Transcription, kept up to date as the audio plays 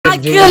I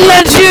killed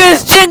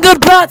Langerius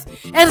Jinglebutt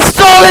and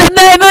stole his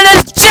name and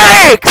his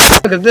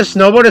cheeks! Look at this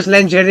snowboard is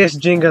Langerius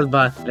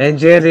Jinglebutt.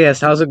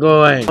 Langerius, how's it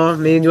going? Oh,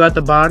 me and you at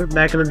the bar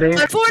back in the day?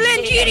 For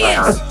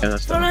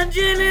Langerius! For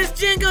Langerius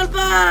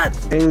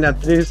Jinglebutt! Hitting that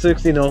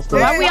 360 no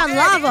flip. Why are we on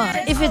lava?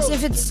 If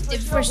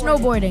for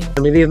snowboarding.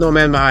 We leave no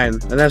man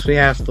behind. Unless we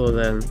have to,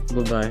 then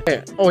goodbye.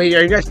 Hey, oh, hey,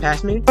 are you guys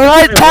past me?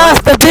 Right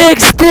past the big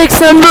sticks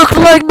that look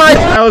like my—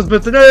 I was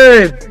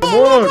betrayed! Come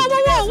Whoa,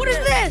 on! what is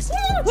this?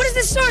 What is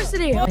this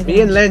sorcery?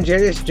 Me and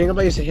Langerius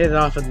Jinglebutt used to hit it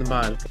off at the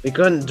bar. We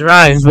couldn't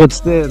drive, but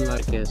still,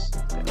 like this.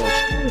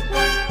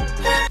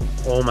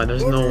 Oh my,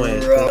 there's no way.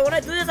 When I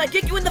do this, I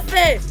kick you in the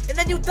face, and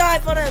then you die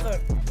forever.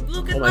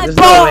 Look at my there's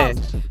balls!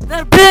 no way.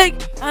 They're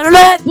big and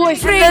red,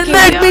 and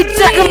make me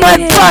check on my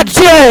butt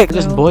cheek!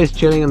 Just boys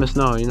chilling in the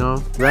snow, you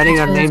know? Writing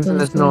our names in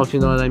the snow, if you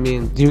know what I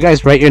mean. Do you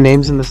guys write your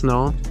names in the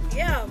snow?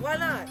 Yeah, why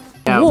not?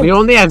 Yeah, we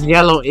only have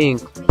yellow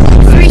ink.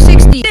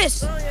 360.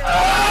 This.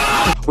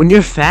 When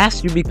you're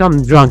fast, you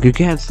become drunk. You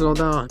can't slow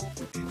down.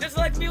 Just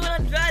like me when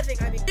I'm driving.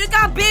 I mean, you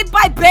got beat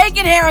by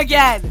bacon here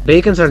again!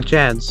 Bacon's our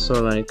chance,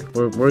 so like,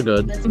 we're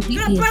good.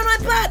 You're gonna burn my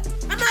butt!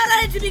 I'm not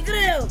ready to be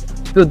grilled!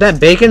 Dude, that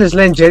Bacon is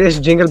Langerius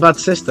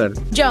Jinglebutt's sister.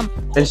 Jump.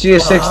 And she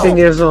is 16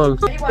 years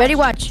old. Ready,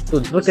 watch.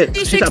 Dude, look at,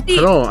 she's a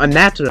pro, a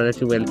natural, if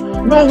you will.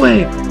 No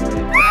way!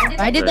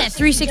 I did that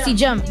 360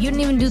 jump. You didn't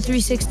even do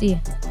 360.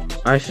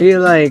 I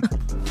feel like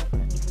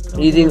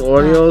eating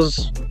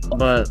Oreos,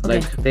 but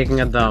like taking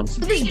a dump.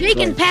 This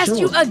bacon passed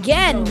you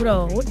again,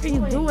 bro. What are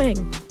you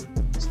doing?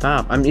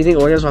 Stop. I'm eating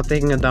Oreos while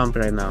taking a dump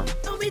right now.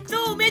 Oh, me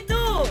too, me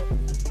too!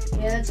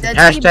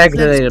 Hashtag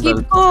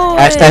relatable. Going.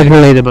 Hashtag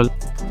relatable.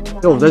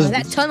 Yo,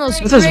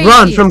 this is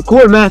Ron from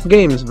Cool Math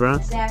Games, bro.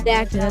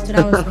 Exactly, that's what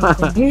I was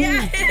thinking.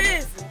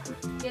 Yes!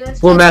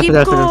 Cool Math Keep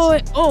reference.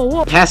 going. Oh,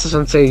 whoa. Pass us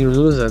and say you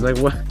lose it. Like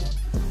what?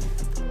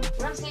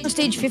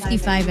 Stage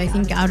 55, I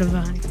think, out of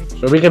 100.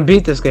 So we can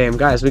beat this game,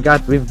 guys. We've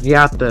got this.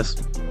 Yeah,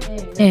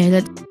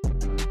 that.